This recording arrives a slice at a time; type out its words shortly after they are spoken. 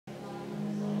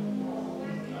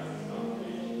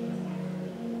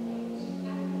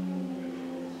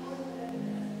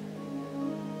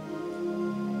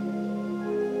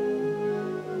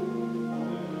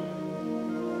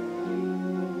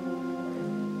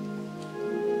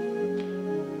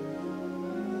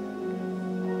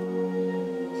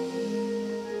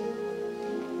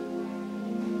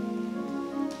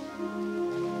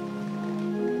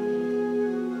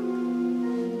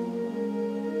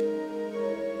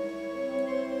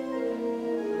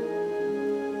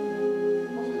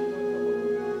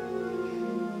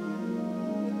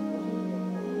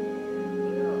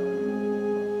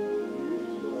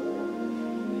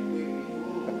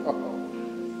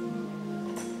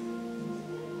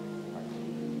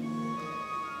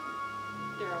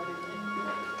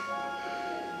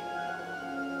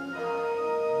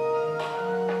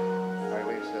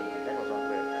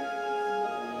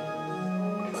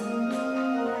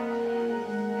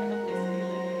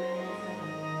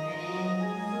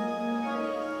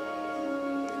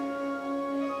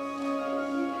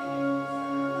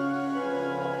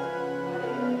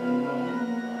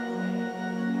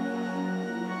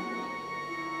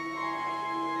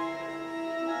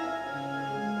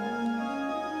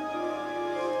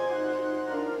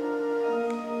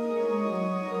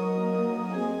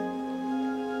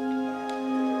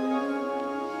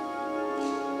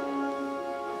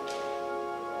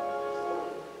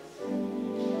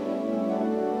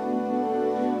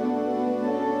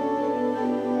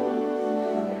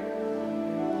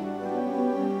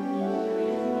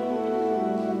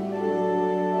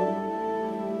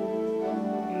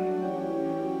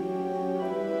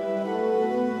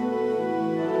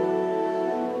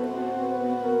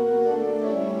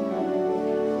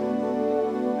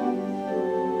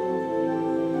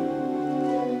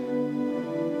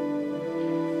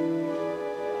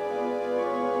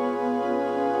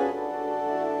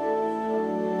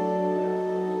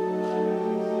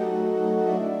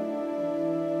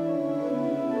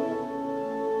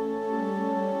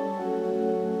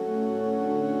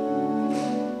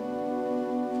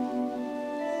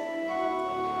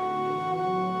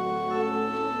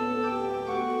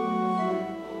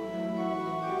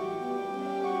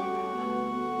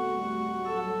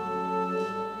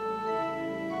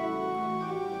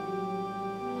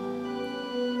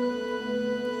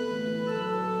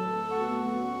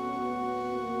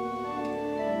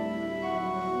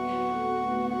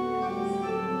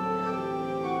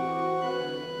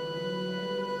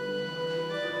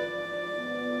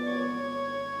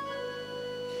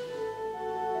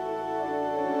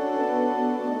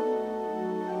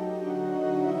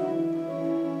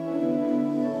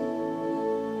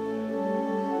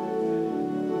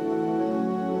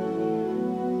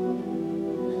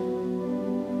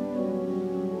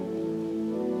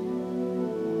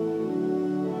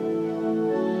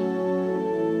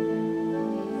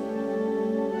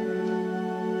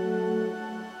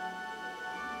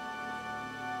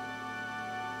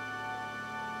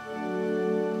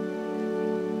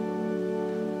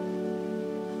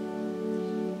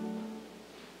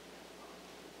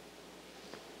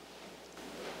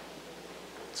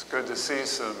It's good to see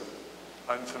some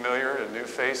unfamiliar and new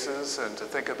faces, and to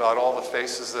think about all the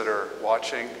faces that are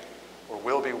watching or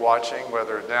will be watching,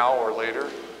 whether now or later.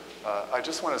 I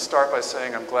just want to start by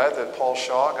saying I'm glad that Paul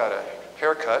Shaw got a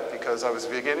haircut, because I was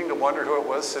beginning to wonder who it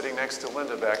was sitting next to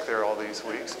Linda back there all these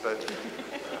weeks, but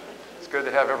it's good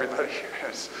to have everybody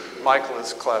here. Michael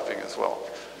is clapping as well.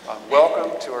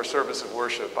 Welcome to our service of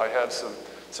worship. I have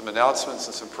some announcements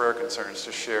and some prayer concerns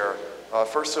to share.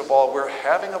 First of all, we're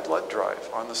having a blood drive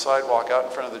on the sidewalk out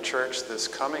in front of the church this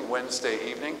coming Wednesday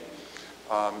evening.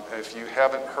 If you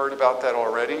haven't heard about that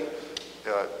already,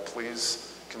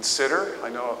 please consider. I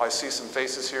know I see some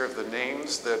faces here of the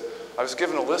names that I was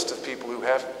given a list of people who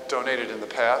have donated in the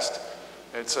past.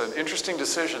 It's an interesting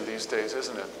decision these days,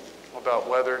 isn't it, about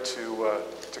whether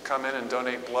to come in and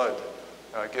donate blood,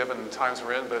 given the times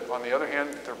we're in. But on the other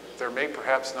hand, there may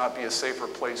perhaps not be a safer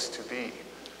place to be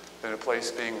than a place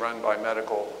being run by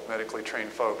medically trained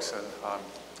folks. And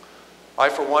I,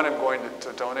 for one, am going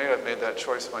to donate. I've made that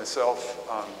choice myself.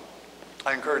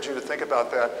 I encourage you to think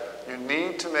about that. You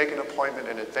need to make an appointment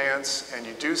in advance, and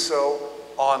you do so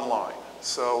online.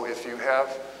 So if you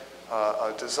have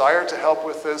a desire to help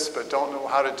with this but don't know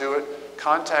how to do it,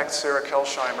 contact Sarah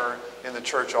Kelsheimer in the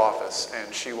church office,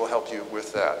 and she will help you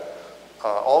with that.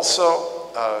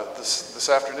 Also, this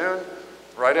afternoon,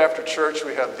 right after church,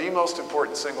 we have the most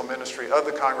important single ministry of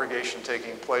the congregation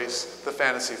taking place, the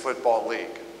Fantasy Football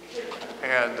League.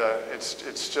 And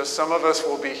it's just some of us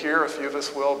will be here, a few of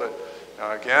us will, but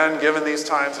again, given these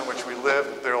times in which we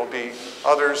live, there will be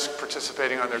others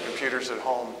participating on their computers at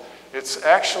home. It's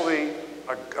actually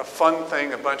a fun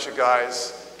thing, a bunch of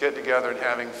guys getting together and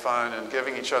having fun and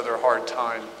giving each other a hard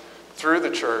time through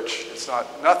the church. It's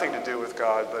nothing to do with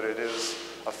God, but it is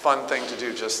a fun thing to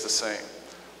do just the same.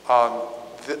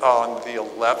 On the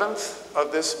 11th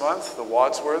of this month, the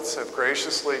Wadsworths have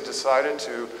graciously decided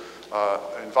to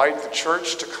invite the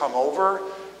church to come over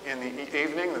in the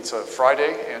evening. It's a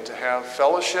Friday, and to have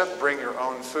fellowship, bring your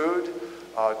own food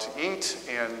to eat,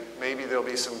 and maybe there'll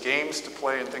be some games to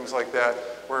play and things like that.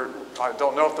 I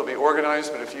don't know if they'll be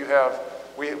organized, but if you have,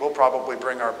 we'll probably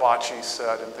bring our bocce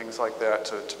set and things like that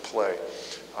to play.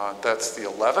 That's the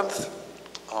 11th.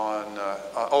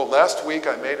 Last week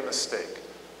I made a mistake.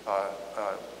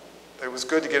 It was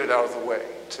good to get it out of the way,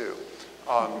 too.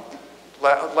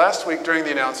 Last week during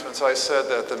the announcements, I said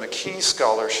that the McKee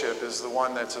Scholarship is the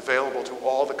one that's available to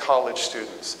all the college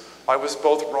students. I was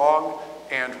both wrong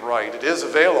and right. It is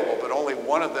available, but only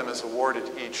one of them is awarded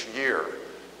each year.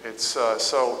 It's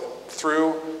so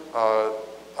through,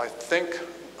 I think,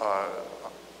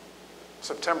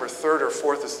 September 3rd or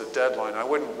 4th is the deadline. I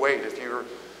wouldn't wait.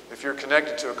 If you're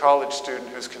connected to a college student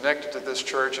who's connected to this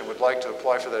church and would like to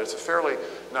apply for that, it's a fairly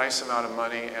nice amount of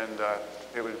money, and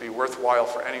it would be worthwhile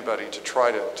for anybody to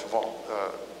try to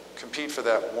compete for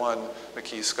that one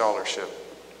McKee Scholarship.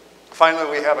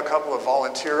 Finally, we have a couple of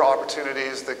volunteer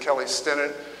opportunities that Kelly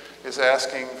Stinnett is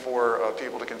asking for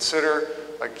people to consider.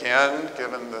 Again,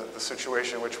 given the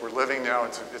situation in which we're living now,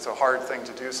 it's a hard thing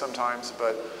to do sometimes,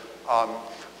 but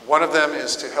one of them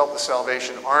is to help the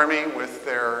Salvation Army with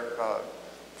their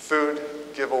food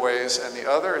giveaways, and the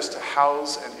other is to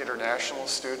house an international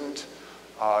student.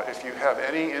 If you have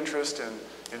any interest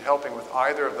in helping with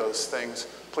either of those things,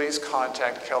 please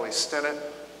contact Kelly Stinnett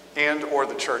and or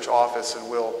the church office, and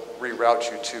we'll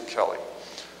reroute you to Kelly.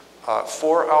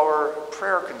 For our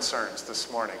prayer concerns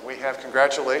this morning, we have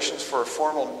congratulations for a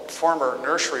former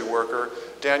nursery worker,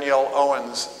 Danielle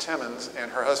Owens-Timmons,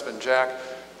 and her husband, Jack.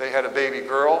 They had a baby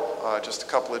girl just a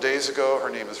couple of days ago. Her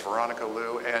name is Veronica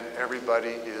Lou, and everybody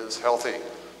is healthy.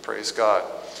 Praise God.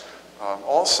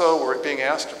 Also, we're being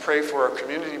asked to pray for our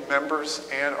community members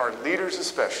and our leaders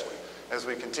especially as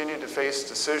we continue to face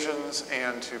decisions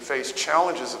and to face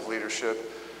challenges of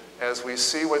leadership, as we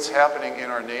see what's happening in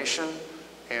our nation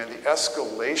and the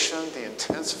escalation, the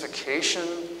intensification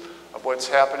of what's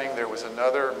happening. There was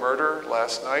another murder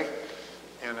last night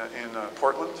in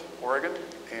Portland, Oregon,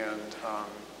 and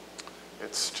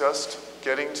it's just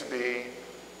getting to be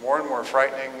more and more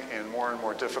frightening and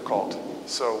more difficult.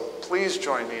 So please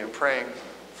join me in praying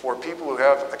for people who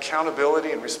have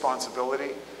accountability and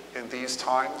responsibility in these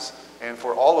times, and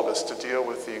for all of us to deal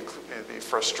with the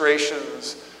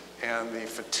frustrations and the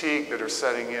fatigue that are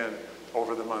setting in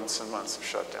over the months and months of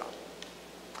shutdown.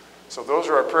 So those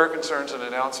are our prayer concerns and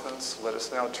announcements. Let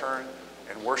us now turn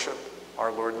and worship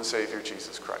our Lord and Savior,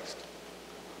 Jesus Christ.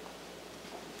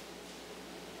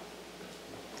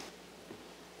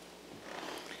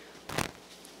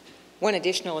 One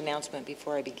additional announcement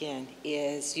before I begin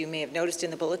is you may have noticed in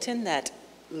the bulletin that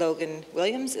Logan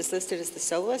Williams is listed as the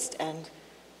soloist, and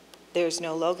there's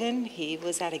no Logan. He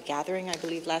was at a gathering, I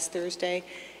believe, last Thursday,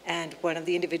 and one of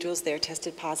the individuals there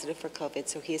tested positive for COVID,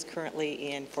 so he is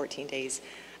currently in 14 days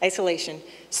isolation.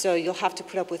 So you'll have to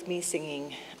put up with me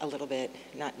singing a little bit,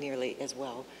 not nearly as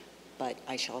well, but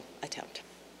I shall attempt.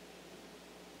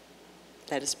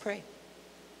 Let us pray.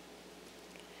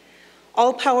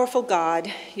 All-powerful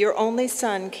God, your only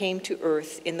Son came to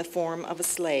earth in the form of a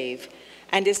slave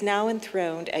and is now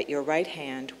enthroned at your right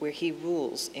hand, where he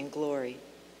rules in glory.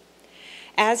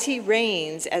 As he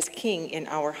reigns as King in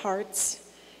our hearts,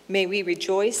 may we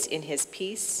rejoice in his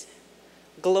peace,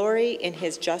 glory in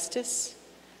his justice,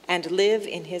 and live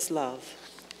in his love.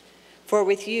 For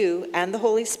with you and the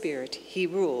Holy Spirit he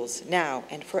rules now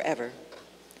and forever.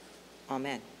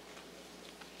 Amen.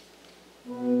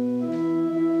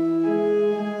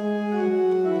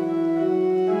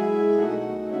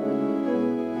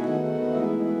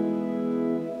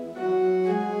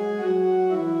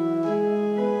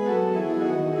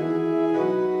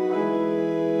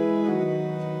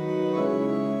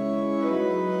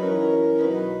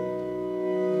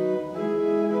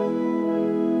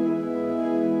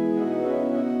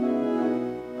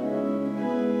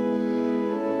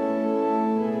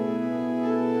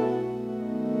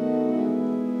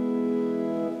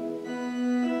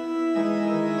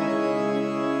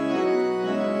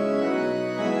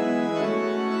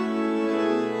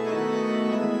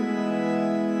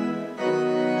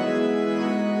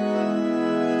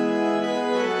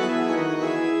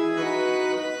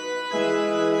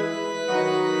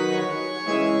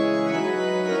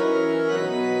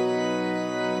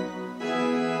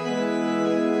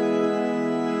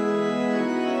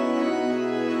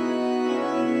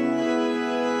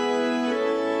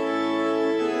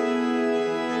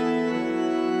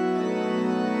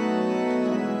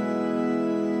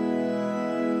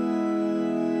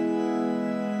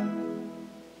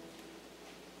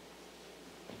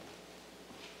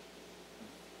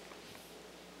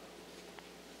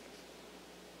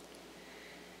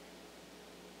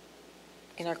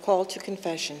 In our call to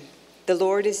confession, the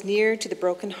Lord is near to the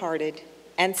brokenhearted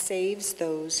and saves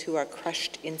those who are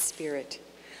crushed in spirit.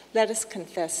 Let us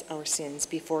confess our sins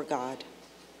before God.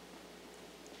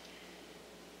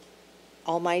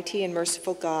 Almighty and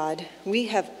merciful God, we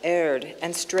have erred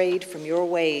and strayed from your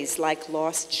ways like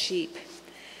lost sheep.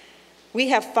 We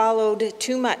have followed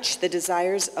too much the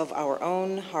desires of our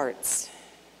own hearts.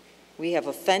 We have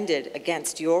offended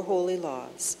against your holy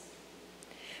laws.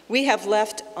 We have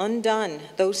left undone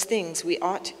those things we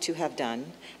ought to have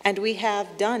done, and we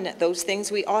have done those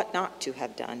things we ought not to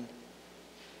have done.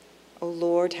 O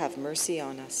Lord, have mercy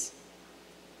on us.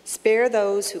 Spare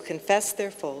those who confess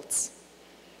their faults.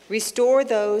 Restore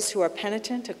those who are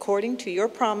penitent according to your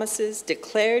promises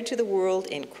declared to the world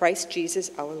in Christ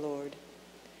Jesus our Lord.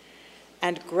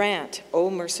 And grant, O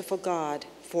merciful God,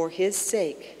 for his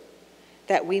sake,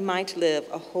 that we might live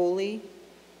a holy,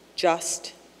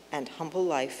 just, and humble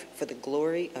life for the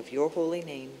glory of your holy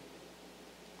name.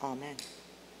 Amen.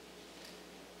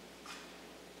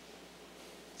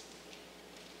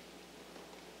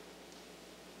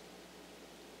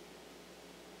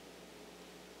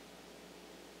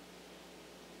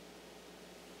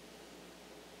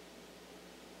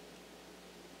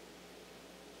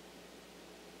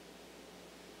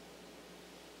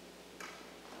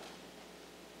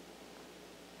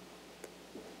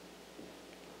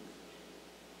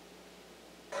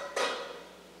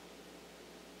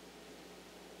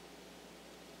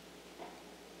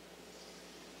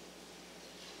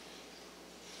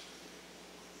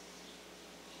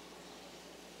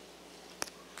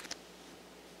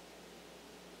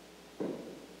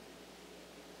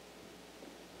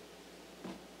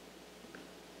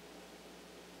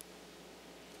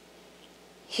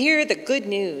 Hear the good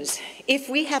news. If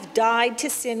we have died to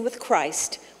sin with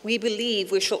Christ, we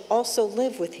believe we shall also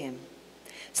live with him.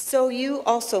 So you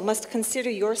also must consider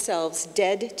yourselves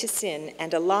dead to sin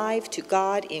and alive to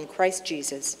God in Christ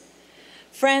Jesus.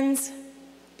 Friends,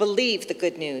 believe the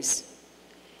good news.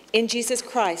 In Jesus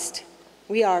Christ,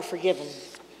 we are forgiven.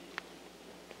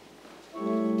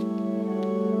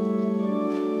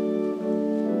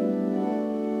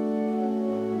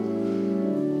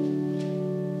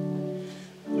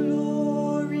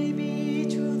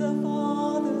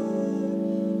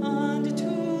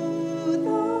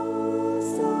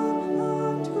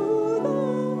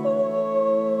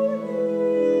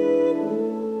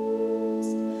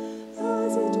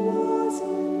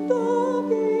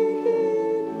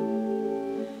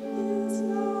 Is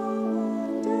now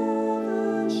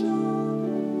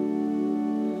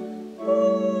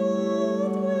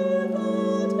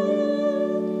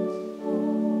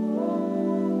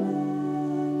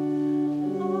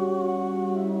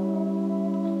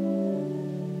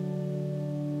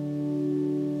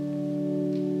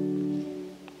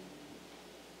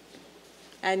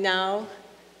And now,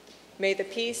 may the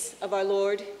peace of our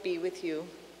Lord be with you.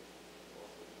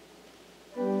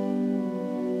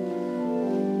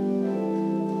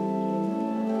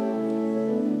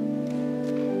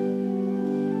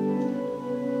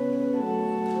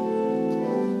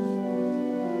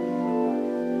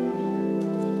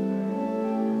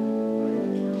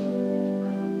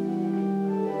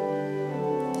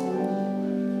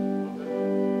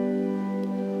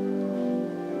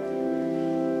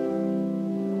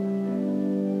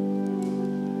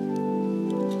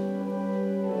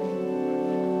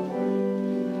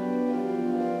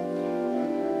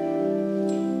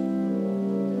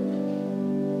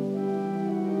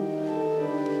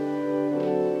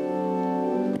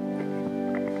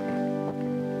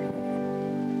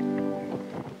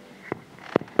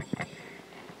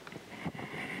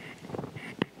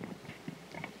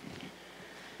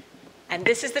 And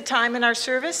this is the time in our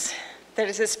service that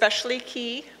is especially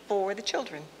key for the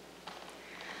children.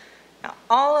 Now,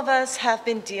 all of us have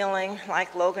been dealing,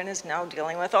 like Logan is now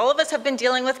dealing with, all of us have been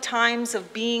dealing with times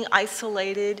of being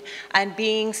isolated and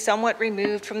being somewhat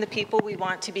removed from the people we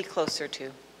want to be closer to.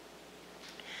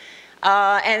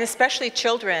 And especially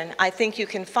children, I think you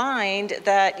can find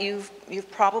that you've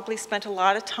probably spent a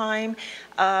lot of time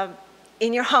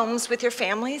in your homes with your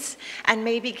families and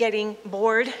maybe getting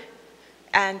bored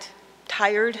and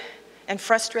tired and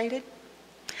frustrated.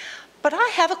 But I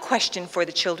have a question for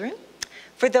the children.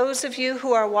 For those of you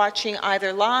who are watching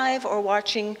either live or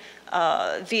watching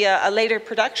via a later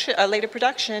production,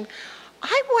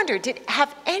 I wonder,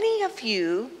 have any of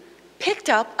you picked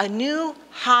up a new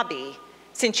hobby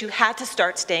since you had to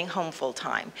start staying home full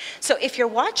time? So if you're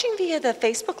watching via the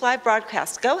Facebook Live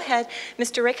broadcast, go ahead.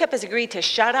 Mr. Rakeup has agreed to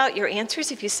shout out your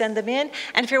answers if you send them in.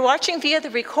 And if you're watching via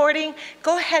the recording,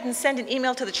 go ahead and send an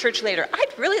email to the church later.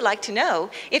 I'd really like to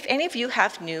know if any of you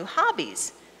have new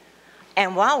hobbies.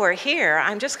 And while we're here,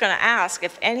 I'm just going to ask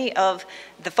if any of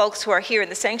the folks who are here in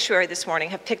the sanctuary this morning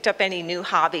have picked up any new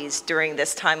hobbies during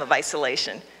this time of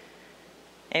isolation.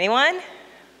 Anyone?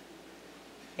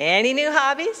 Any new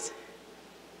hobbies?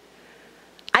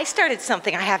 I started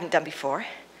something I haven't done before.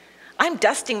 I'm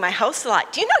dusting my house a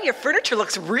lot. Do you know your furniture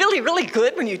looks really, really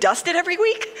good when you dust it every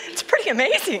week? It's pretty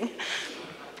amazing.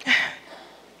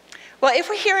 Well, if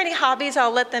we hear any hobbies,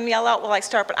 I'll let them yell out while I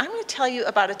start, but I'm going to tell you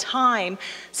about a time,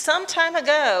 some time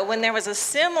ago, when there was a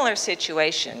similar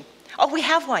situation. Oh, we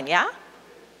have one, yeah?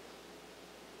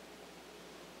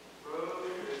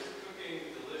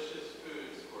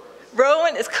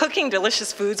 Rowan is cooking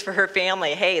delicious foods for her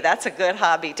family. Hey, that's a good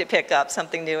hobby to pick up,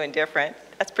 something new and different.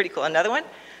 That's pretty cool. Another one?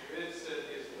 Rich said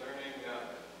he's learning nothing.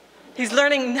 He's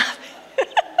learning nothing.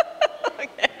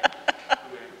 Okay.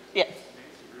 Yes.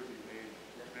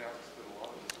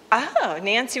 Oh,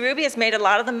 Nancy Ruby has made a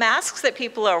lot of the masks that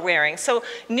people are wearing. So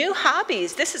new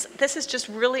hobbies, this is just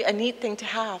really a neat thing to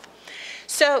have.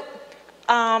 So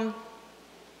I'm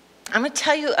going to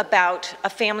tell you about a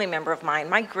family member of mine,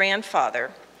 my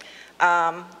grandfather.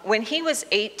 When he was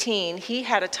 18, he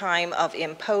had a time of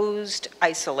imposed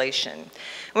isolation.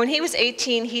 When he was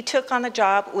 18, he took on a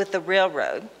job with the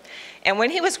railroad. And when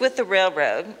he was with the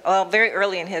railroad, well, very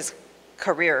early in his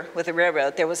career with the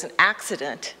railroad, there was an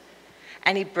accident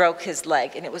and he broke his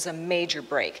leg, and it was a major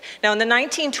break. Now, in the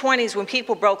 1920s, when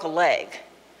people broke a leg,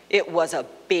 it was a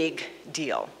big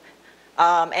deal.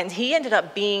 And he ended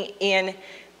up being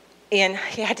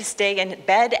he had to stay in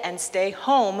bed and stay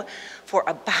home for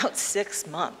about 6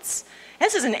 months.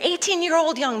 This is an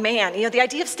 18-year-old young man. You know, the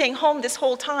idea of staying home this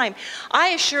whole time, I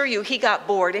assure you, he got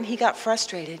bored and he got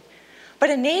frustrated.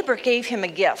 But a neighbor gave him a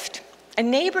gift. A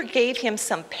neighbor gave him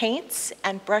some paints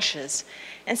and brushes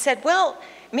and said, well,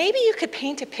 maybe you could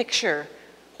paint a picture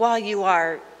while you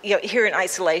are here in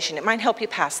isolation. It might help you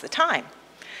pass the time.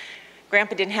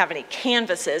 Grandpa didn't have any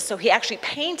canvases, so he actually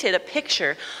painted a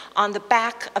picture on the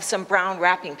back of some brown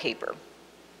wrapping paper.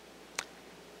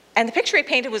 And the picture he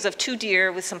painted was of 2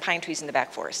 deer with some pine trees in the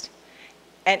back forest.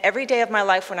 And every day of my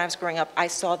life when I was growing up, I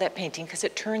saw that painting because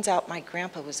it turns out my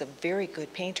grandpa was a very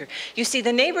good painter. You see,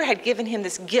 the neighbor had given him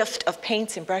this gift of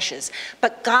paints and brushes,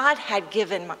 but God had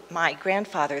given my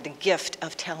grandfather the gift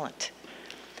of talent,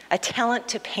 a talent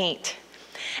to paint.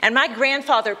 And my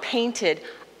grandfather painted,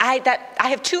 I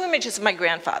have 2 images of my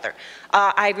grandfather.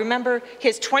 I remember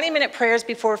his 20-minute prayers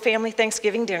before family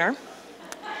Thanksgiving dinner,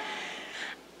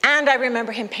 and I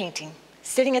remember him painting,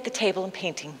 sitting at the table and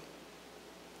painting.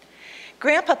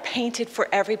 Grandpa painted for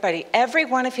everybody. Every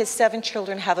one of his 7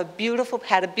 children had a beautiful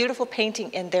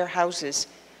painting in their houses.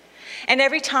 And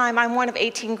every time, I'm one of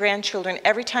 18 grandchildren,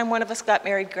 every time one of us got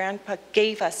married, Grandpa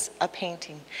gave us a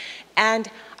painting. And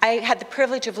I had the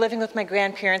privilege of living with my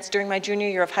grandparents during my junior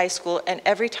year of high school, and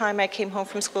every time I came home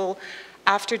from school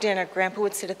after dinner, Grandpa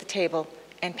would sit at the table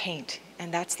and paint.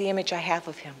 And that's the image I have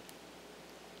of him.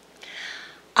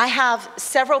 I have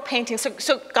several paintings.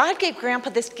 So God gave Grandpa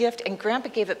this gift, and Grandpa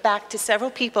gave it back to several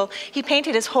people. He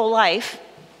painted his whole life.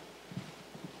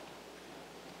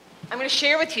 I'm going to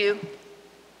share with you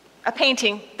a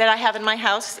painting that I have in my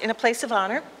house in a place of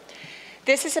honor.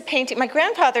 This is a painting. My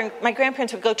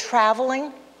grandparents would go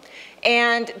traveling,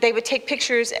 and they would take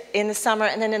pictures in the summer,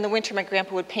 and then in the winter, my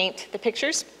grandpa would paint the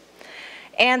pictures.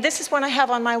 And this is one I have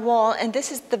on my wall, and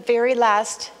this is the very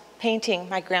last painting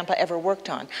my grandpa ever worked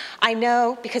on. I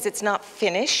know because it's not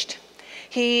finished.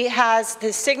 He has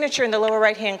the signature in the lower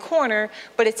right-hand corner,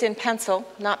 but it's in pencil,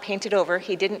 not painted over.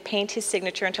 He didn't paint his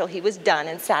signature until he was done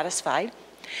and satisfied.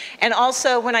 And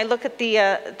also, when I look at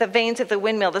the veins of the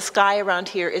windmill, the sky around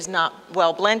here is not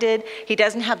well blended. He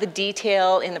doesn't have the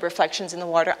detail in the reflections in the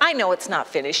water. I know it's not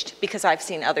finished because I've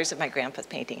seen others of my grandpa's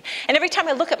painting. And every time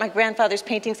I look at my grandfather's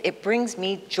paintings, it brings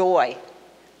me joy.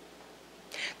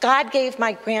 God gave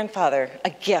my grandfather a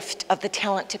gift of the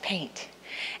talent to paint.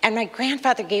 And my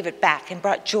grandfather gave it back and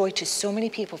brought joy to so many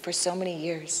people for so many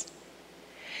years.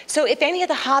 So if any of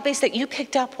the hobbies that you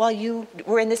picked up while you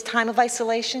were in this time of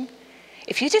isolation,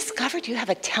 if you discovered you have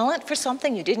a talent for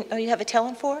something you didn't know you have a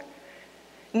talent for,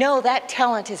 know that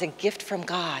talent is a gift from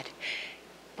God.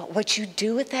 But what you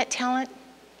do with that talent,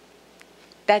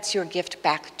 that's your gift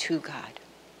back to God.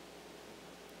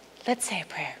 Let's say a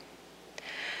prayer.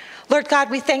 Lord God,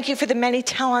 we thank you for the many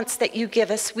talents that you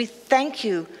give us. We thank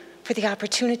you for the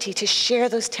opportunity to share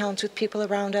those talents with people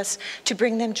around us, to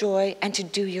bring them joy and to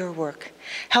do your work.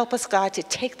 Help us, God, to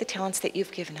take the talents that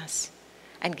you've given us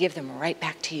and give them right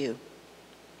back to you.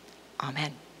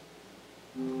 Amen.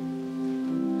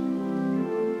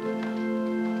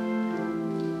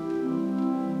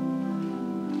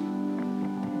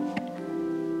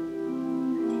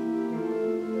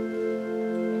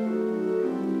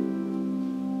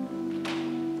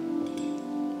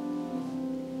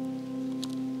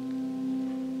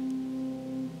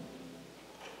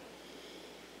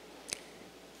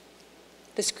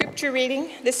 The scripture reading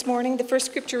this morning, the first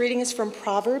scripture reading is from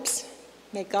Proverbs.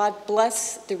 May God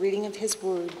bless the reading of his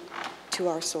word to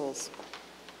our souls.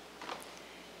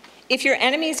 If your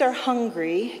enemies are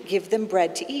hungry, give them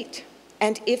bread to eat.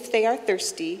 And if they are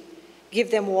thirsty, give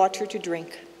them water to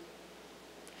drink.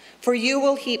 For you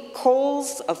will heap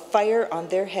coals of fire on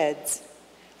their heads,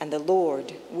 and the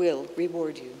Lord will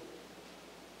reward you.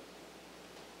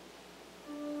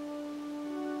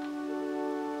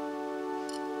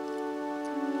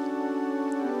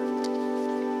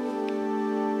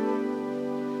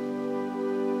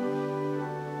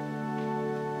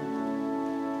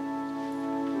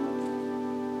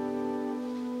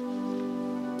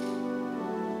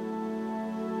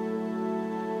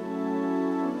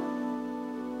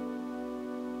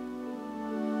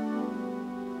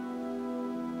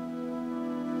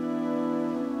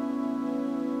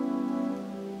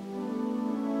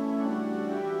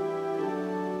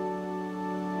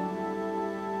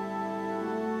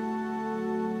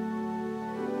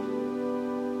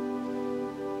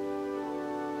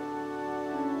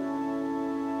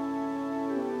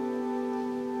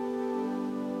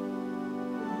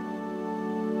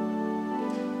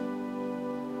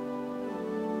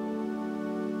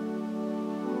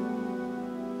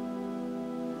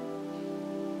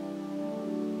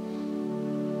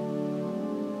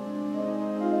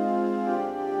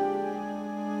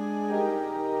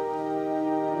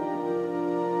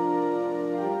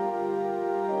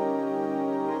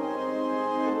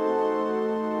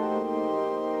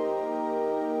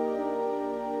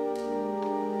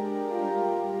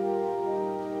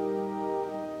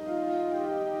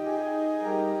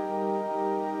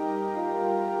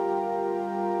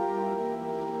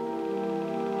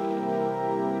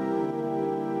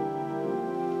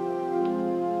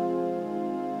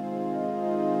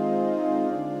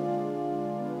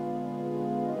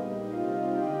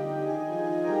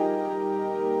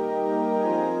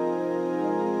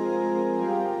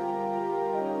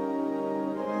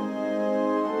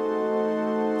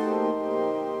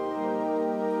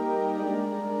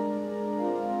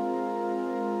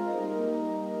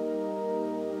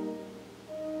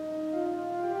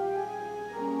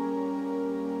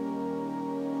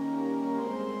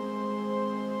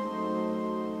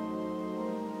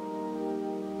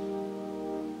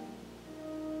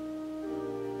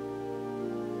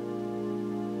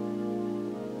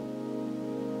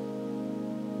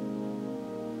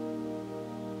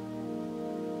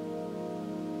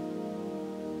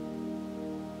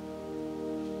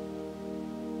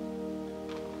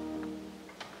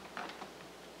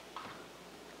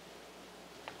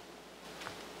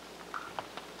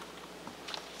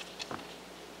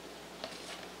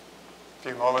 A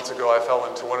few moments ago, I fell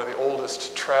into one of the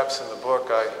oldest traps in the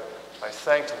book. I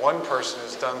thanked one person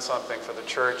who's done something for the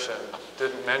church and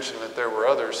didn't mention that there were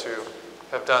others who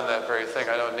have done that very thing.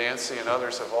 I know Nancy and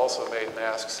others have also made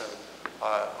masks, and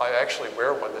I actually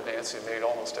wear one that Nancy made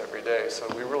almost every day. So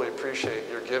we really appreciate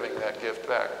your giving that gift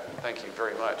back. Thank you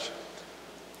very much.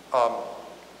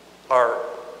 Our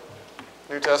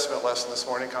New Testament lesson this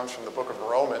morning comes from the book of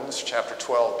Romans, chapter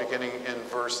 12, beginning in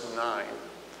verse 9.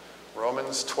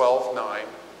 Romans 12:9.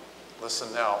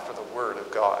 Listen now for the word of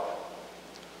God.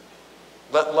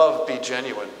 Let love be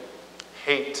genuine.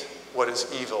 Hate what is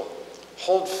evil.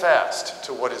 Hold fast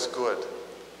to what is good.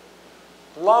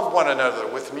 Love one another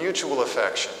with mutual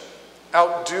affection.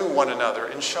 Outdo one another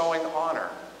in showing honor.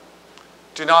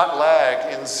 Do not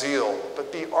lag in zeal,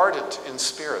 but be ardent in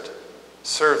spirit.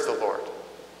 Serve the Lord.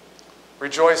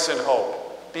 Rejoice in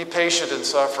hope. Be patient in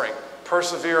suffering.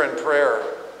 Persevere in prayer.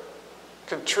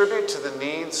 Contribute to the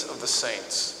needs of the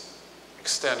saints.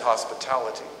 Extend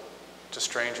hospitality to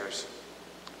strangers.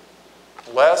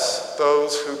 Bless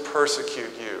those who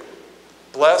persecute you.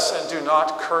 Bless and do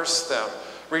not curse them.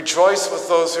 Rejoice with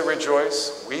those who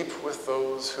rejoice. Weep with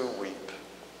those who weep.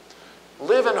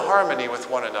 Live in harmony with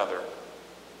one another.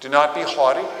 Do not be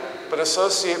haughty, but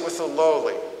associate with the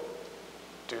lowly.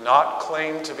 Do not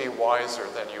claim to be wiser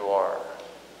than you are.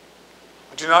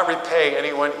 Do not repay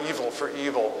anyone evil for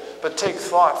evil, but take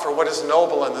thought for what is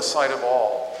noble in the sight of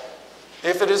all.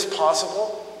 If it is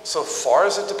possible, so far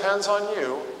as it depends on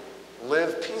you,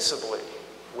 live peaceably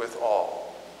with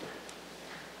all.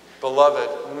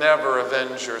 Beloved, never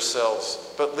avenge yourselves,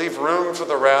 but leave room for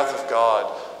the wrath of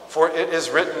God. For it is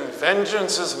written,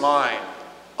 "Vengeance is mine,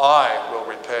 I will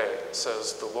repay,"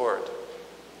 says the Lord.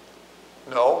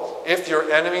 No, if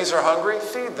your enemies are hungry,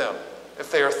 feed them. If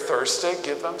they are thirsty,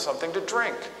 give them something to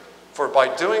drink. For by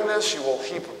doing this, you will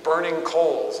heap burning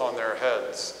coals on their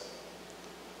heads.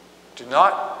 Do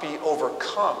not be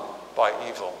overcome by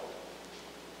evil,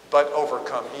 but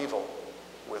overcome evil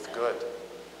with good.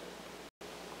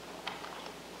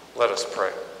 Let us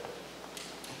pray.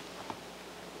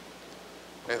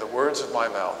 May the words of my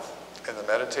mouth and the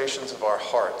meditations of our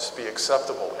hearts be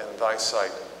acceptable in thy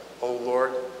sight, O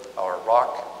Lord, our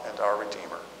rock and our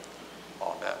Redeemer.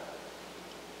 Amen.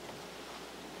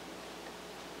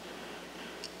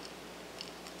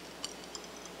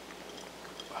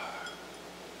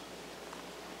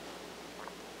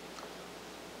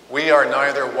 We are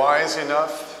neither wise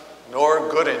enough nor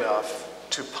good enough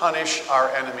to punish our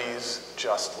enemies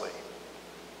justly.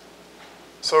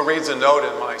 So reads a note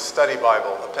in my study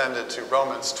Bible appended to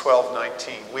Romans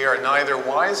 12:19. We are neither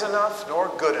wise enough nor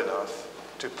good enough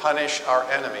to punish our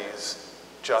enemies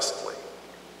justly.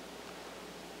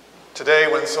 Today,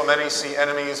 when so many see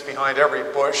enemies behind every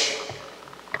bush,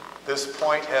 this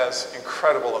point has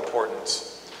incredible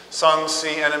importance. Some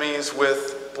see enemies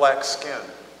with black skin,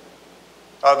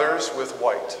 others with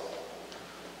white.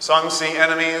 Some see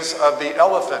enemies of the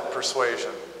elephant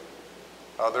persuasion,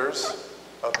 others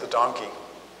of the donkey.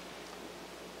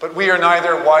 But we are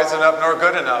neither wise enough nor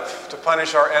good enough to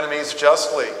punish our enemies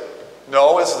justly.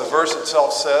 No, as the verse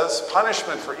itself says,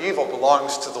 punishment for evil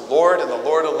belongs to the Lord and the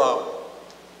Lord alone.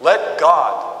 Let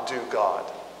God do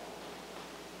God.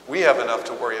 We have enough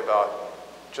to worry about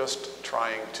just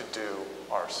trying to do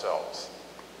ourselves.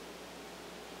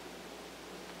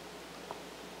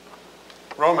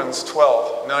 Romans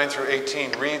 12:9 through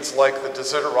 18 reads like the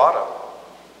Desiderata,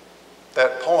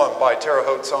 that poem by Terre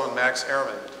Haute's own Max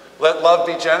Ehrmann. Let love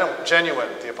be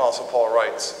genuine, the Apostle Paul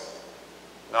writes.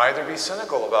 Neither be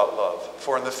cynical about love,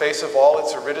 for in the face of all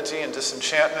its aridity and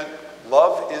disenchantment,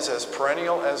 love is as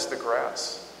perennial as the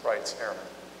grass, writes Ehrmann.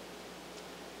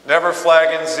 Never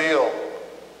flag in zeal,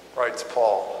 writes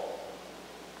Paul.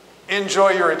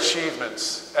 Enjoy your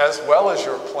achievements as well as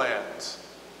your plans,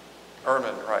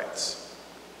 Ehrmann writes.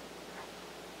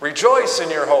 Rejoice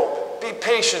in your hope. Be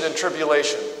patient in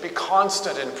tribulation. Be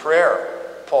constant in prayer,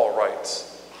 Paul writes.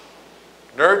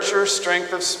 Nurture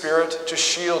strength of spirit to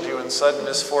shield you in sudden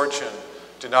misfortune.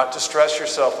 Do not distress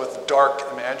yourself with dark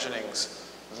imaginings.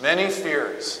 Many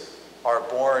fears are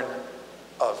born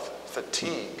of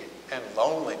fatigue and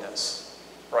loneliness,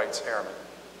 writes Ehrmann.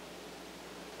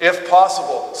 If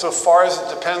possible, so far as it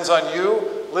depends on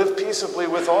you, live peaceably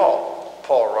with all,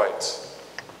 Paul writes.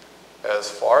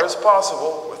 As far as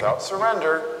possible, without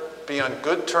surrender, be on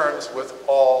good terms with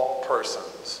all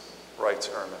persons, writes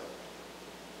Ehrmann.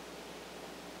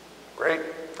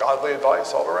 Great godly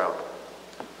advice all around.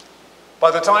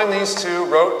 By the time these two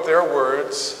wrote their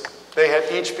words, they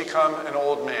had each become an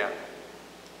old man.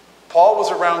 Paul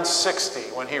was around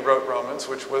 60 when he wrote Romans,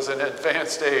 which was an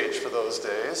advanced age for those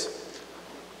days.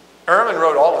 Ehrman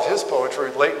wrote all of his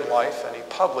poetry late in life, and he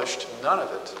published none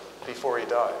of it before he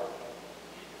died.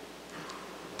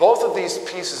 Both of these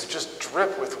pieces just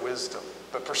drip with wisdom,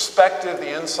 the perspective,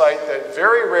 the insight that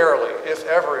very rarely, if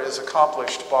ever, is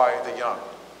accomplished by the young.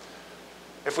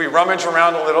 If we rummage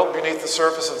around a little beneath the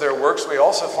surface of their works, we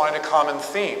also find a common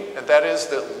theme, and that is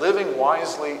that living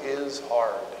wisely is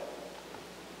hard.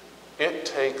 It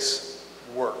takes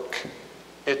work.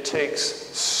 It takes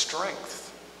strength.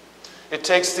 It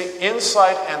takes the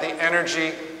insight and the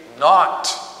energy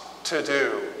not to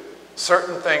do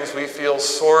certain things we feel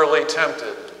sorely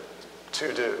tempted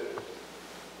to do.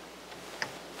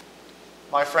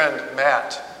 My friend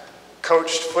Matt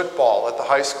coached football at the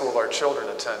high school our children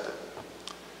attended.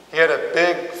 He had a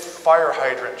big fire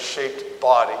hydrant-shaped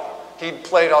body. He'd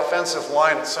played offensive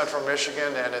line at Central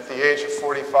Michigan, and at the age of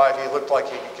 45, he looked like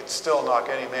he could still knock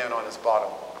any man on his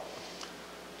bottom.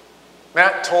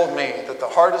 Matt told me that the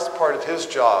hardest part of his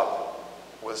job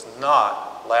was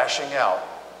not lashing out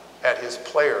at his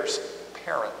players'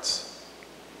 parents.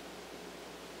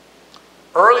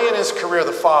 Early in his career,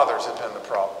 the fathers had been the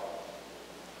problem.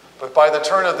 But by the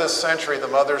turn of this century, the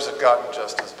mothers had gotten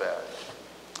just as bad.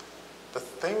 The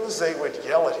things they would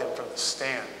yell at him from the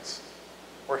stands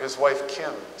where his wife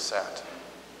Kim sat.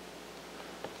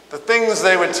 The things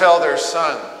they would tell their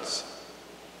sons.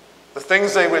 The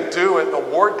things they would do at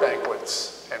award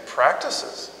banquets and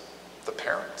practices, the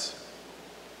parents.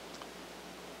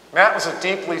 Matt was a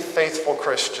deeply faithful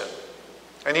Christian,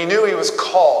 and he knew he was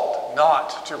called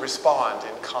not to respond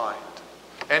in kind.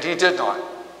 And he did not.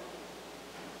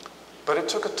 But it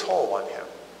took a toll on him.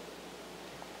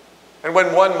 And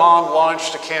when one mom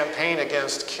launched a campaign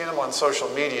against Kim on social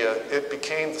media, it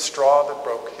became the straw that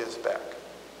broke his back.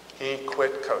 He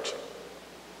quit coaching.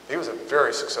 He was a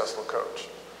very successful coach.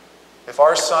 If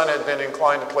our son had been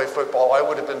inclined to play football, I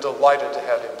would have been delighted to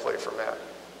have him play for Matt.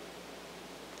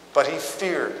 But he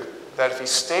feared that if he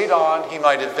stayed on, he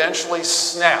might eventually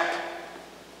snap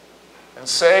and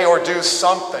say or do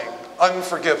something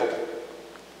unforgivable.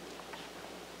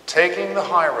 Taking the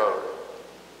high road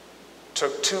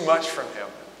took too much from him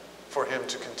for him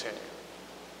to continue.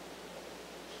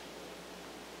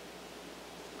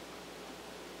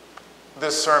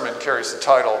 This sermon carries the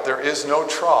title, "There is no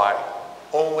try,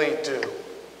 only do."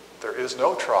 There is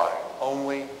no try,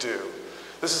 only do.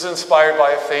 This is inspired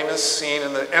by a famous scene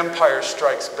in The Empire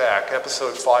Strikes Back,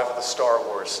 episode 5 of the Star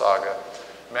Wars saga.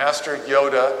 Master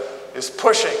Yoda is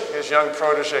pushing his young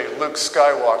protege, Luke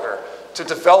Skywalker, to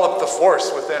develop the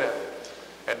Force within him.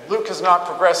 And Luke is not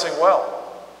progressing well.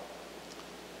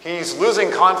 He's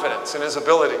losing confidence in his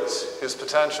abilities, his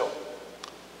potential.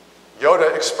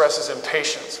 Yoda expresses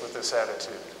impatience with this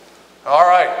attitude. "All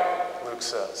right," Luke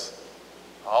says,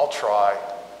 "I'll try."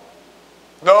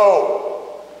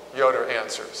 "No," Yoda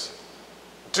answers.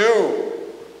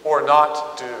 "Do or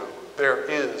not do. There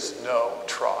is no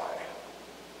try."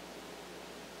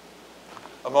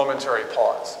 A momentary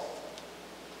pause.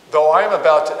 Though I am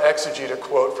about to exegete a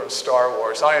quote from Star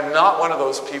Wars, I am not one of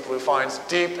those people who finds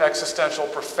deep, existential,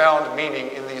 profound meaning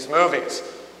in these movies,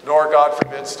 nor, God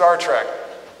forbid, Star Trek.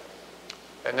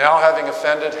 And now, having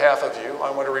offended half of you,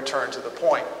 I want to return to the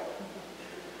point.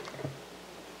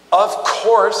 Of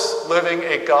course, living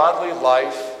a godly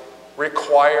life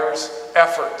requires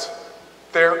effort.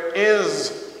 There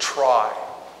is try.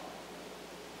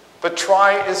 But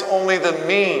try is only the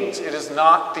means, it is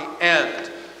not the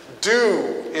end.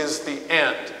 Do is the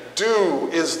end. Do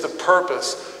is the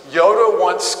purpose. Yoda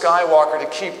wants Skywalker to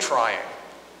keep trying,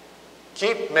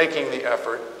 keep making the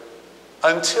effort,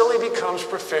 until he becomes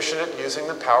proficient at using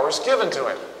the powers given to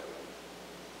him.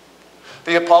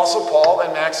 The Apostle Paul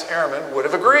and Max Ehrman would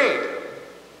have agreed.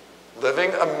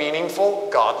 Living a meaningful,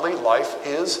 godly life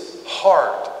is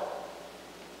hard.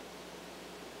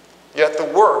 Yet the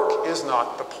work is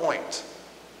not the point.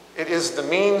 It is the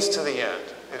means to the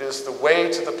end. It is the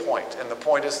way to the point. And the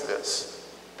point is this: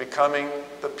 becoming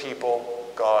the people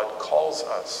God calls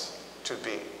us to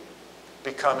be.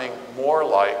 Becoming more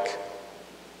like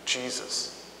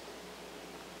Jesus.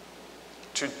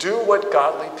 To do what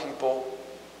godly people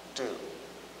do.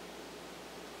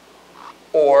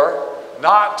 Or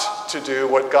not to do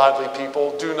what godly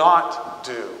people do not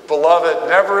do. Beloved,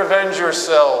 never avenge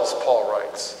yourselves, Paul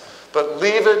writes, but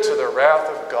leave it to the wrath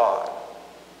of God.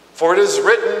 For it is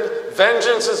written,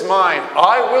 vengeance is mine,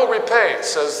 I will repay,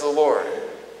 says the Lord.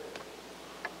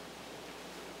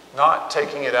 Not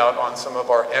taking it out on some of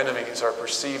our enemies, our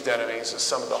perceived enemies, is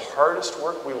some of the hardest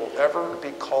work we will ever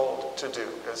be called to do,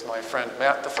 as my friend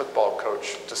Matt, the football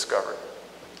coach, discovered.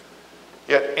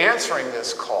 Yet answering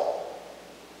this call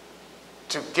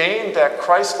to gain that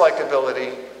Christ-like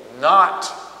ability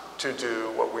not to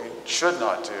do what we should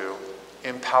not do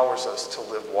empowers us to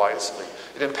live wisely.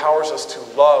 It empowers us to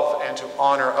love and to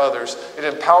honor others. It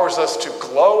empowers us to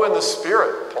glow in the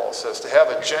Spirit, Paul says, to have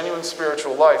a genuine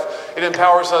spiritual life. It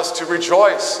empowers us to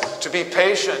rejoice, to be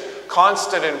patient,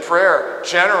 constant in prayer,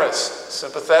 generous,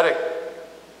 sympathetic.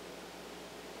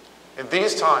 In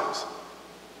these times,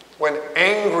 when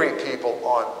angry people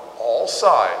on all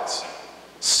sides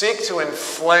seek to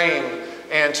inflame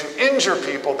and to injure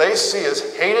people they see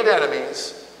as hated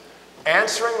enemies,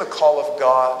 answering the call of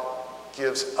God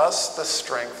gives us the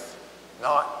strength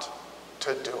not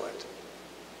to do it,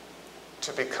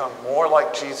 to become more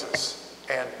like Jesus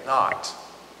and not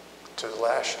to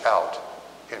lash out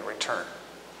in return.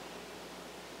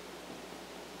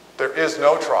 There is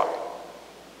no try,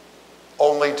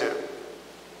 only do.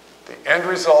 The end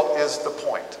result is the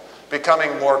point.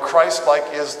 Becoming more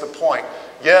Christ-like is the point.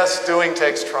 Yes, doing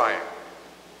takes trying.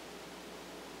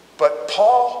 But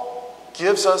Paul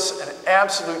gives us an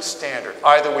absolute standard.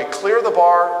 Either we clear the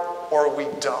bar or we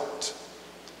don't.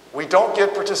 We don't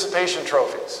get participation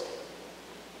trophies.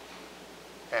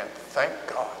 And thank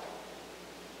God.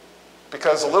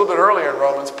 Because a little bit earlier in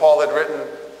Romans, Paul had written,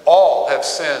 all have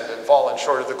sinned and fallen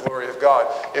short of the glory of God.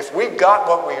 If we got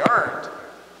what we earned,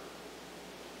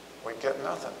 we'd get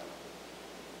nothing.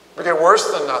 We'd get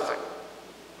worse than nothing.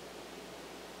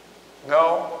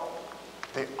 No.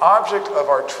 The object of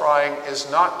our trying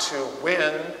is not to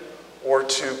win or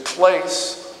to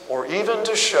place or even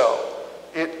to show.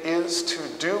 It is to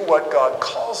do what God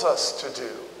calls us to do.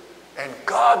 And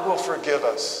God will forgive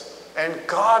us. And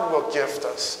God will gift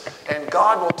us. And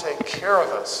God will take care of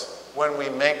us when we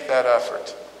make that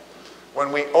effort.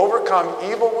 When we overcome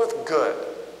evil with good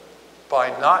by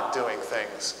not doing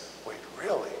things we'd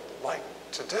really like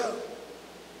to do.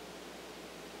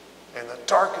 In the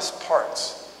darkest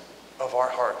parts of our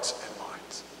hearts and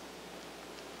minds.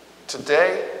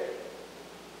 Today,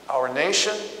 our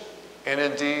nation, and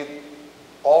indeed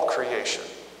all creation,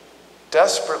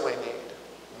 desperately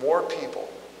need more people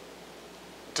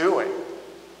doing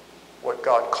what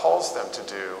God calls them to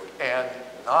do and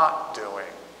not doing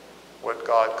what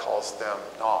God calls them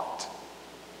not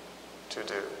to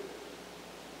do.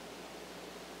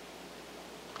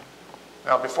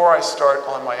 Now, before I start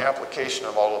on my application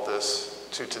of all of this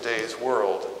to today's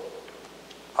world,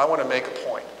 I want to make a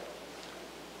point.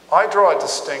 I draw a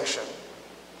distinction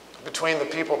between the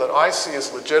people that I see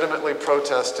as legitimately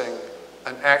protesting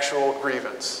an actual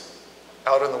grievance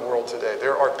out in the world today.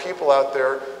 There are people out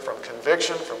there from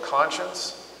conviction, from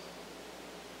conscience,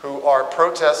 who are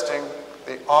protesting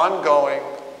the ongoing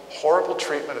horrible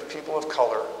treatment of people of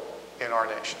color in our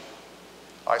nation.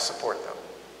 I support them.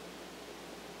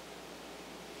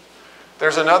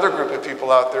 There's another group of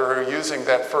people out there who are using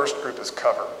that first group as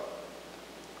cover.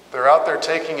 They're out there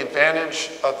taking advantage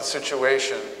of the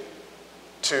situation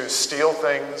to steal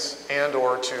things and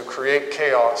or to create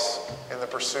chaos in the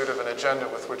pursuit of an agenda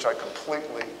with which I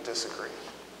completely disagree.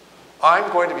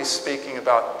 I'm going to be speaking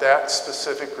about that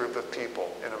specific group of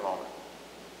people in a moment.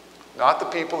 Not the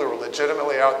people who are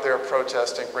legitimately out there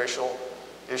protesting racial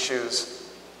issues.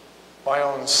 My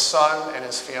own son and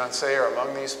his fiancée are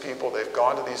among these people. They've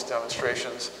gone to these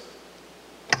demonstrations.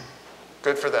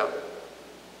 Good for them.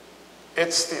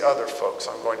 It's the other folks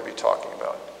I'm going to be talking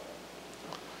about.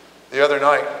 The other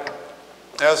night,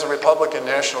 as the Republican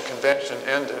National Convention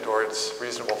ended, or its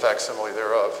reasonable facsimile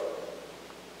thereof,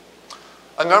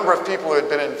 a number of people who had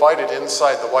been invited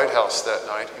inside the White House that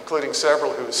night, including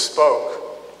several who spoke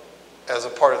as a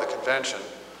part of the convention,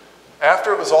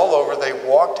 after it was all over, they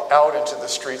walked out into the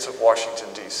streets of Washington,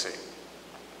 D.C.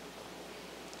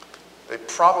 They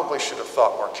probably should have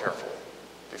thought more carefully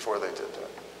before they did that.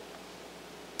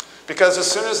 Because as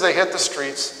soon as they hit the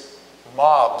streets,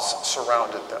 mobs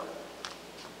surrounded them.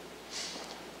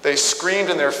 They screamed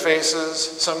in their faces,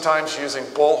 sometimes using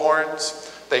bullhorns.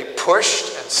 They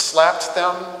pushed and slapped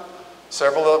them.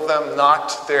 Several of them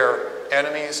knocked their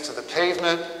enemies to the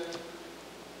pavement.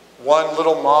 One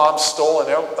little mob stole an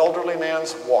elderly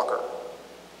man's walker.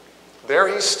 There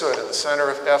he stood in the center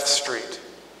of F Street,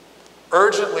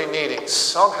 urgently needing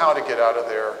somehow to get out of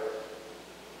there,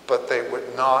 but they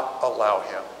would not allow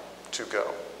him to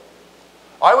go.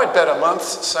 I would bet a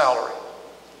month's salary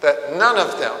that none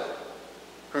of them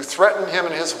who threatened him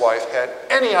and his wife had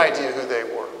any idea who they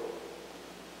were.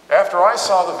 After I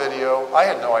saw the video, I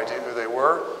had no idea who they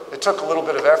were. It took a little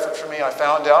bit of effort for me. I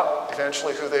found out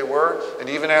eventually who they were, and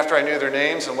even after I knew their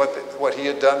names and what he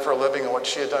had done for a living and what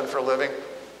she had done for a living,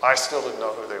 I still didn't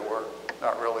know who they were.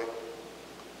 Not really.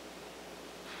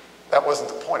 That wasn't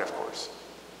the point, of course.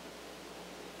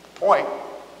 The point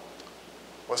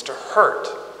was to hurt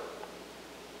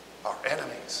our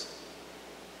enemies.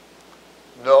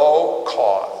 no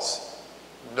cause,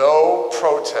 no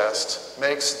protest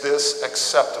makes this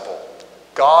acceptable.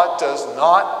 God does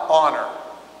not honor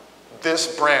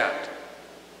this brand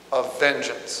of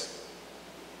vengeance.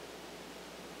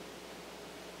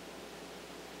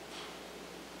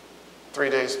 Three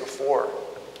days before,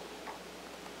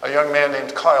 a young man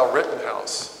named Kyle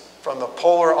Rittenhouse, from the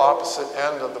polar opposite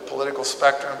end of the political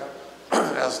spectrum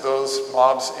as those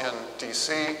mobs in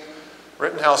D.C.,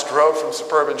 Rittenhouse drove from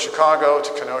suburban Chicago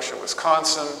to Kenosha,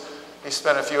 Wisconsin. He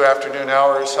spent a few afternoon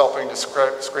hours helping to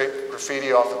scrape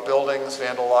graffiti off the buildings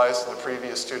vandalized in the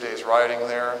previous 2 days rioting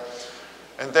there.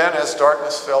 And then as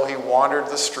darkness fell, he wandered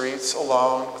the streets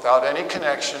alone without any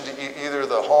connection to either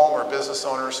the home or business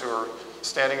owners who were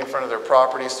standing in front of their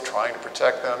properties trying to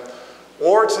protect them,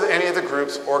 or to any of the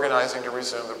groups organizing to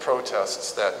resume the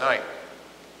protests that night.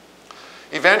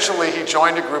 Eventually, he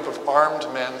joined a group of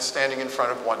armed men standing in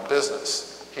front of one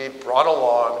business. He brought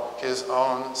along his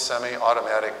own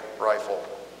semi-automatic rifle.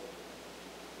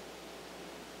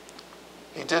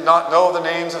 He did not know the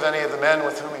names of any of the men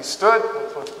with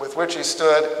which he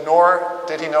stood, nor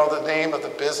did he know the name of the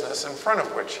business in front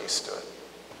of which he stood.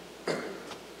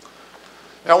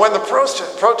 Now, when the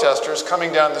protesters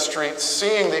coming down the street,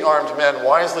 seeing the armed men,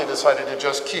 wisely decided to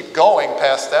just keep going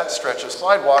past that stretch of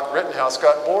sidewalk, Rittenhouse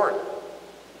got bored.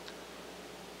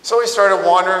 So he started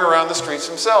wandering around the streets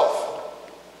himself.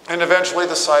 And eventually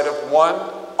the sight of one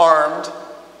armed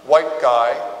white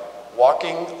guy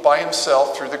walking by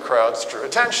himself through the crowds drew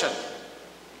attention.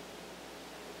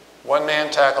 One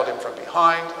man tackled him from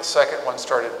behind. A second one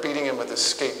started beating him with his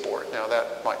skateboard. Now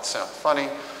that might sound funny,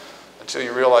 until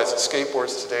you realize that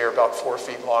skateboards today are about 4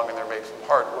 feet long and they're made from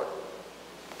hardwood.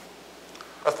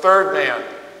 A third man,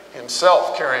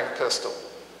 himself carrying a pistol,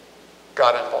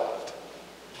 got involved,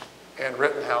 and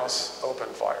Rittenhouse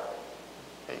opened fire.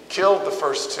 He killed the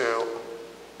first two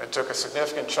and took a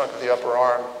significant chunk of the upper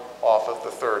arm off of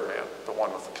the third man, the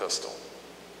one with the pistol.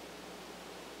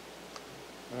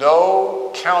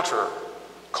 No counter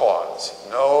cause,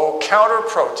 no counter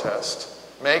protest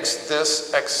makes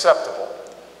this acceptable.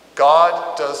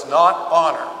 God does not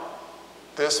honor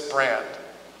this brand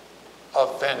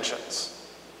of vengeance.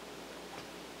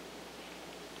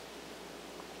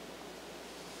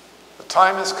 The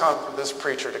time has come for this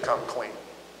preacher to come clean.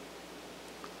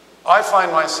 I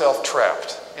find myself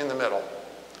trapped in the middle,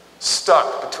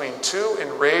 stuck between two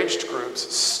enraged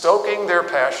groups stoking their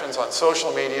passions on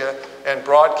social media and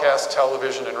broadcast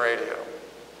television and radio.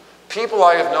 People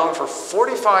I have known for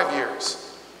 45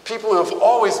 years, people who have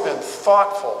always been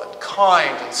thoughtful and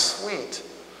kind and sweet,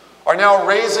 are now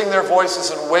raising their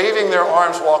voices and waving their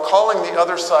arms while calling the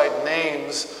other side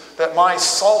names that my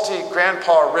salty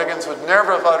Grandpa Riggins would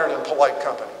never have uttered in polite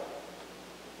company.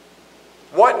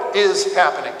 What is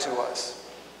happening to us?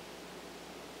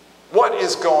 What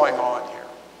is going on here?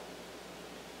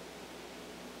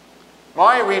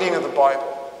 My reading of the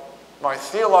Bible, my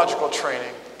theological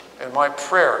training, and my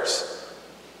prayers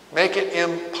make it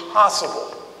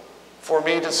impossible for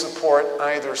me to support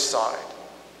either side.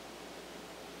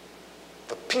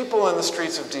 The people in the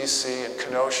streets of D.C. and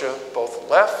Kenosha, both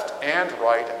left and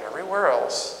right and everywhere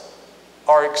else,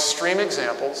 are extreme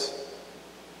examples,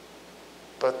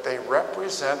 but they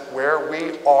represent where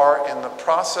we are in the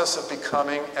process of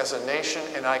becoming as a nation,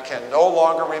 and I can no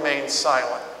longer remain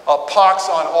silent. A pox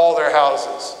on all their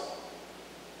houses.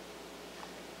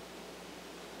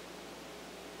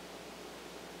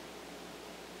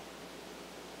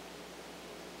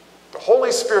 The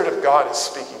Holy Spirit of God is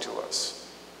speaking to us.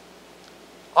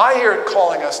 I hear it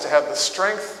calling us to have the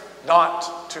strength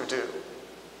not to do.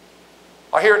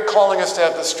 I hear it calling us to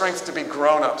have the strength to be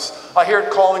grown-ups. I hear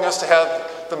it calling us to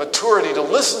have the maturity to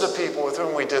listen to people with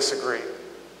whom we disagree.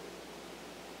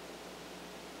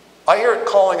 I hear it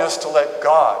calling us to let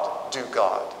God do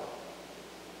God.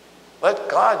 Let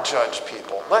God judge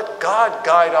people. Let God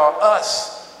guide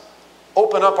us.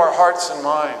 Open up our hearts and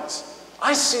minds.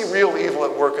 I see real evil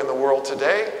at work in the world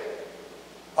today.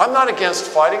 I'm not against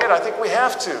fighting it. I think we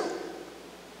have to.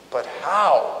 But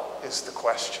how is the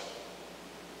question?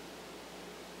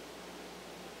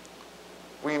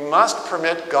 We must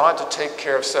permit God to take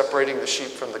care of separating the sheep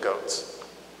from the goats.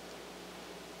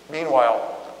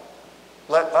 Meanwhile,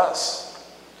 let us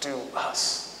do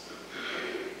us.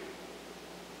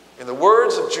 In the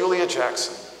words of Julia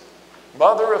Jackson,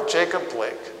 mother of Jacob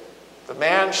Blake, the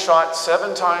man shot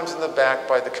 7 times in the back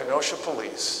by the Kenosha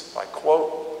police, I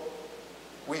quote,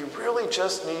 "We really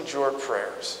just need your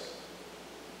prayers.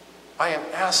 I am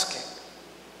asking,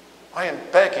 I am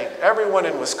begging everyone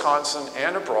in Wisconsin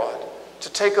and abroad to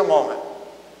take a moment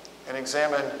and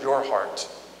examine your heart.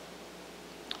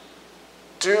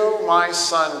 Do my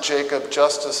son Jacob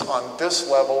justice on this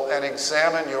level and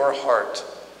examine your heart.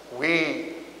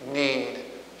 We need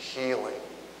healing.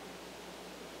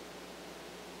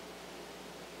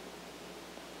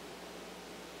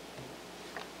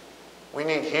 We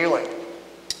need healing,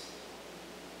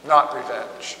 not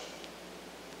revenge.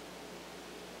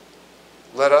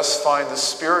 Let us find the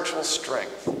spiritual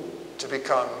strength to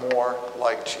become more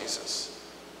like Jesus.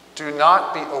 Do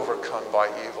not be overcome by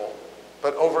evil,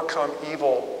 but overcome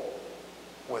evil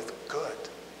with good.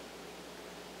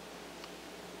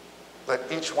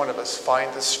 Let each one of us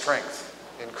find the strength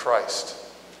in Christ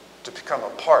to become a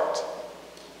part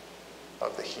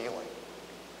of the healing.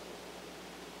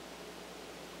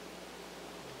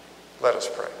 Let us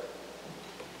pray.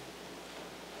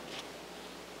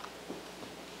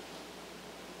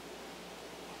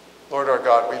 Lord our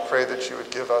God, we pray that you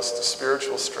would give us the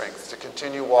spiritual strength to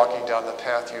continue walking down the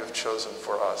path you have chosen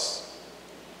for us.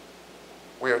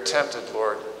 We are tempted,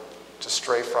 Lord, to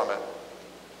stray from it.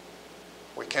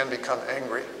 We can become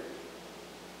angry.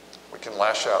 We can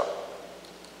lash out.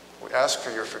 We ask for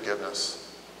your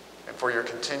forgiveness and for your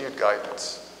continued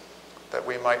guidance, that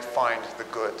we might find the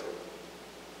good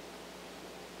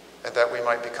and that we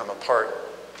might become a part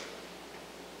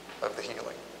of the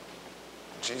healing.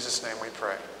 In Jesus' name we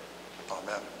pray.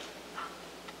 Amen.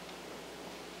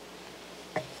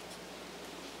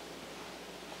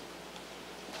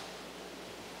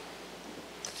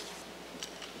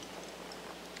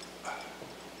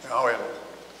 Now, in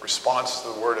response to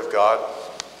the Word of God,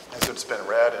 as it's been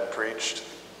read and preached,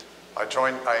 I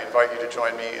invite you to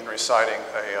join me in reciting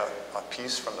a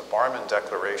piece from the Barmen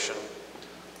Declaration,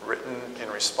 written in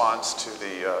response to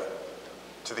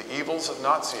the evils of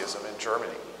Nazism in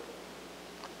Germany.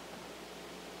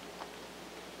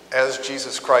 As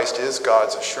Jesus Christ is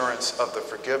God's assurance of the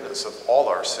forgiveness of all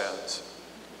our sins,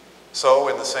 so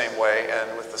in the same way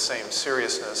and with the same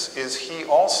seriousness is he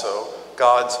also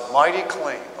God's mighty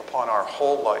claim upon our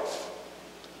whole life.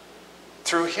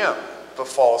 Through him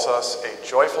befalls us a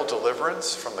joyful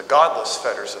deliverance from the godless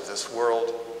fetters of this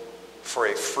world for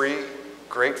a free,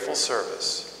 grateful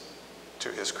service to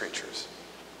his creatures.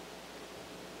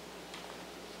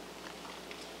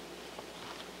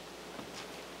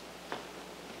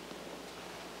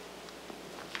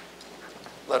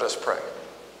 Let us pray.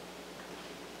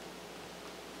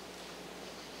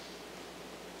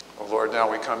 Oh Lord, now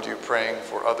we come to you praying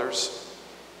for others.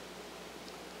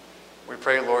 We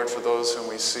pray, Lord, for those whom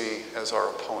we see as our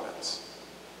opponents.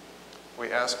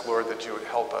 We ask, Lord, that you would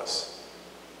help us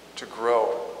to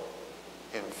grow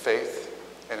in faith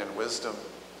and in wisdom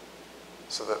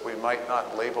so that we might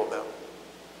not label them,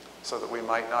 so that we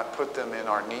might not put them in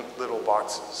our neat little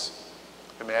boxes,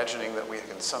 imagining that we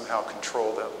can somehow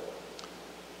control them.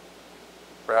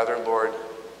 Rather, Lord,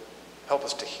 help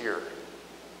us to hear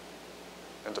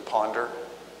and to ponder.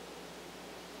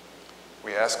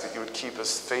 We ask that you would keep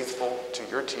us faithful to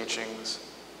your teachings,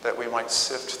 that we might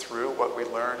sift through what we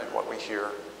learn and what we hear,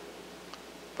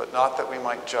 but not that we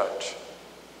might judge,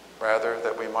 rather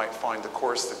that we might find the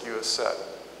course that you have set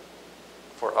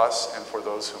for us and for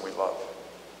those whom we love.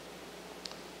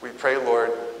 We pray,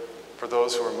 Lord, for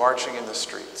those who are marching in the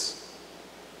streets.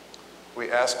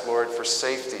 We ask, Lord, for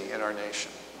safety in our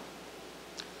nation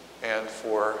and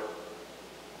for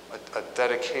a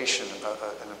dedication,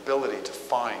 an ability to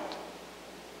find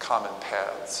common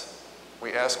paths.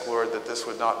 We ask, Lord, that this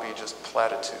would not be just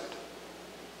platitude,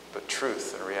 but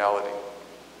truth and reality.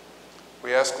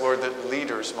 We ask, Lord, that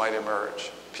leaders might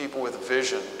emerge, people with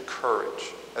vision and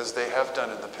courage, as they have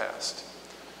done in the past,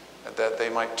 and that they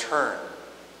might turn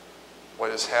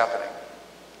what is happening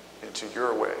into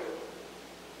your way.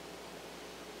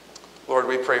 Lord,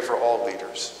 we pray for all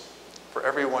leaders, for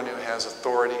everyone who has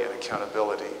authority and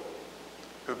accountability,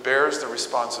 who bears the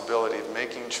responsibility of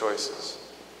making choices.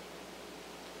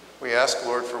 We ask,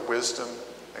 Lord, for wisdom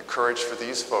and courage for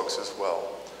these folks as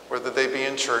well, whether they be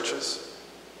in churches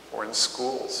or in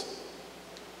schools,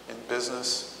 in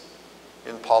business,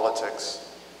 in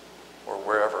politics, or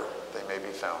wherever they may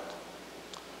be found.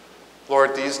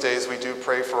 Lord, these days we do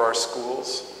pray for our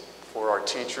schools, for our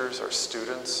teachers, our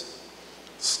students,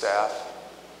 staff,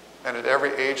 and at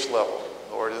every age level,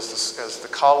 Lord, as the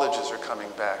colleges are coming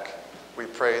back, we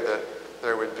pray that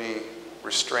there would be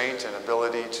restraint and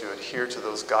ability to adhere to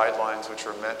those guidelines which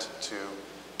are meant to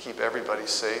keep everybody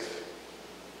safe.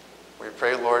 We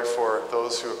pray, Lord, for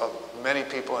those many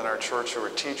people in our church who are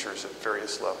teachers at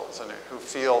various levels and who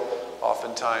feel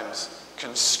oftentimes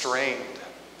constrained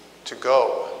to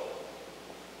go,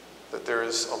 that there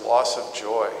is a loss of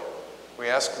joy. We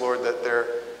ask, Lord, that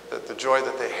the joy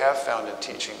that they have found in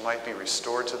teaching might be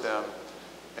restored to them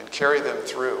and carry them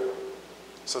through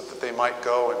so that they might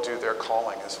go and do their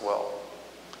calling as well.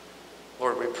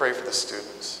 Lord, we pray for the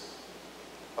students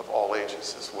of all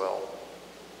ages as well.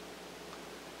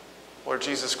 Lord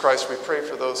Jesus Christ, we pray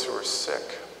for those who are sick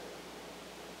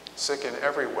in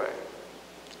every way,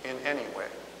 in any way.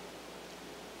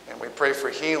 And we pray for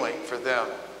healing for them.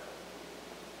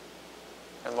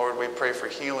 And Lord, we pray for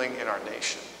healing in our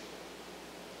nation.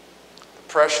 The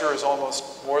pressure is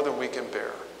almost more than we can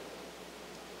bear.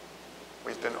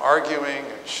 We've been arguing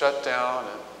and shut down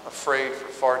and afraid for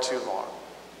far too long.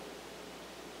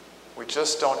 We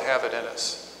just don't have it in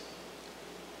us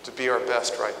to be our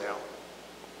best right now.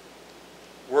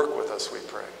 Work with us, we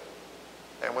pray,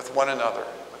 and with one another,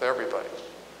 with everybody.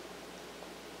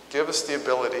 Give us the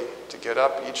ability to get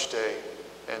up each day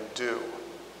and do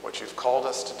what you've called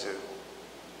us to do,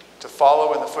 to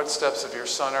follow in the footsteps of your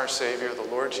Son, our Savior, the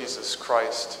Lord Jesus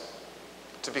Christ,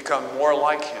 to become more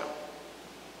like him.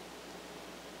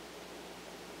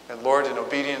 And Lord, in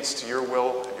obedience to your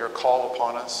will and your call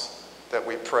upon us, that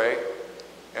we pray,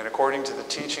 and according to the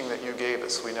teaching that you gave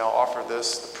us, we now offer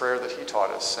this, the prayer that he taught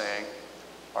us, saying,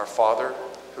 Our Father,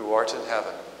 who art in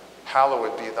heaven,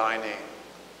 hallowed be thy name.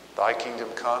 Thy kingdom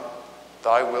come,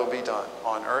 thy will be done,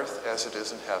 on earth as it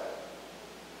is in heaven.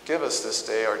 Give us this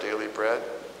day our daily bread,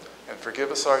 and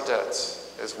forgive us our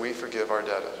debts, as we forgive our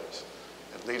debtors.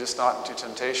 And lead us not into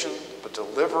temptation, but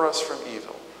deliver us from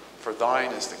evil. For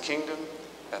thine is the kingdom,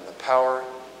 and the power,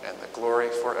 and the glory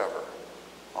forever.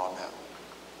 Amen.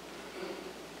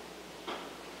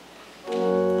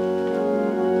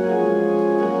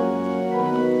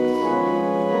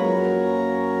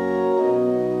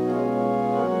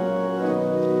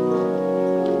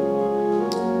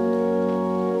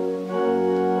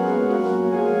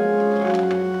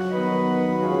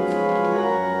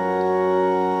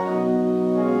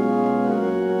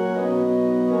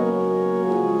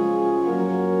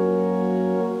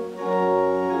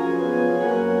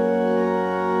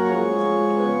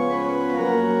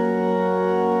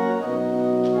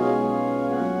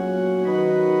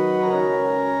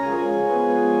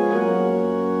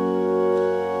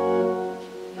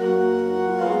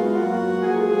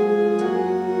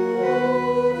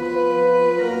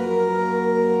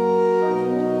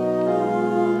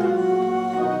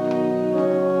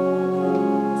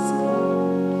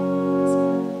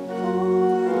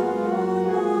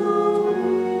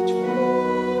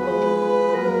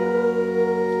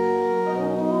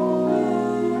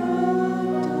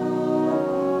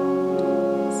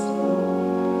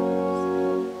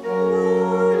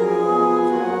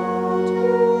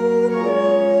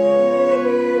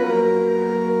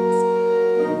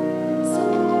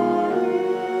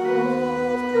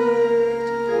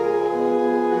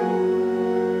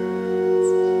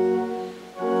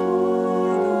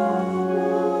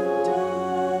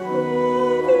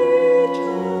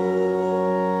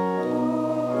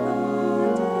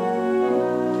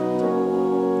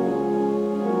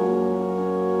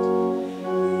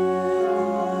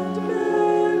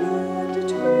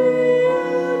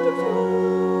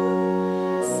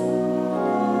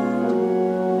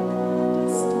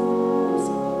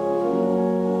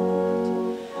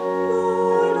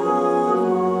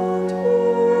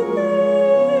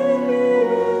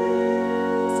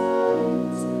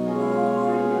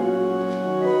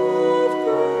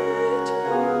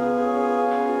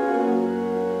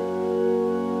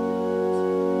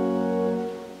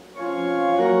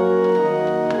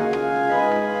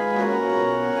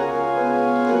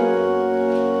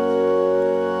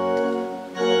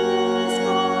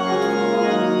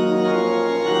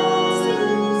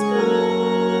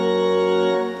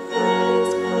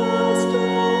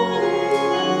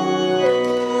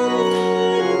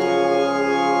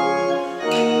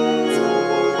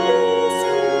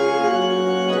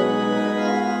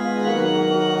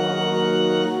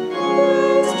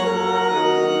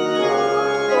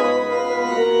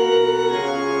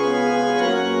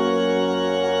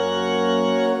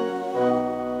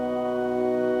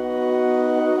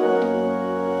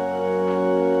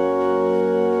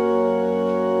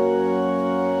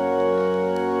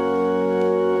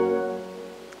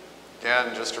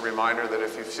 Just a reminder that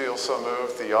if you feel so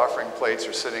moved, the offering plates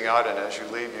are sitting out, and as you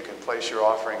leave, you can place your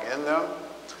offering in them.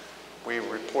 We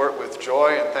report with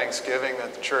joy and thanksgiving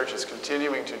that the church is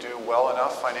continuing to do well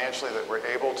enough financially that we're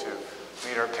able to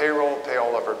meet our payroll, pay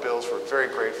all of our bills. We're very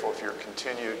grateful for your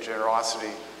continued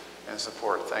generosity and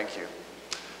support. Thank you.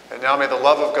 And now may the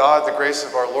love of God, the grace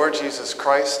of our Lord Jesus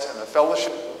Christ, and the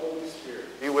fellowship of the Holy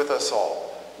Spirit be with us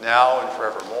all, now and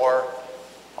forevermore.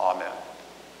 Amen.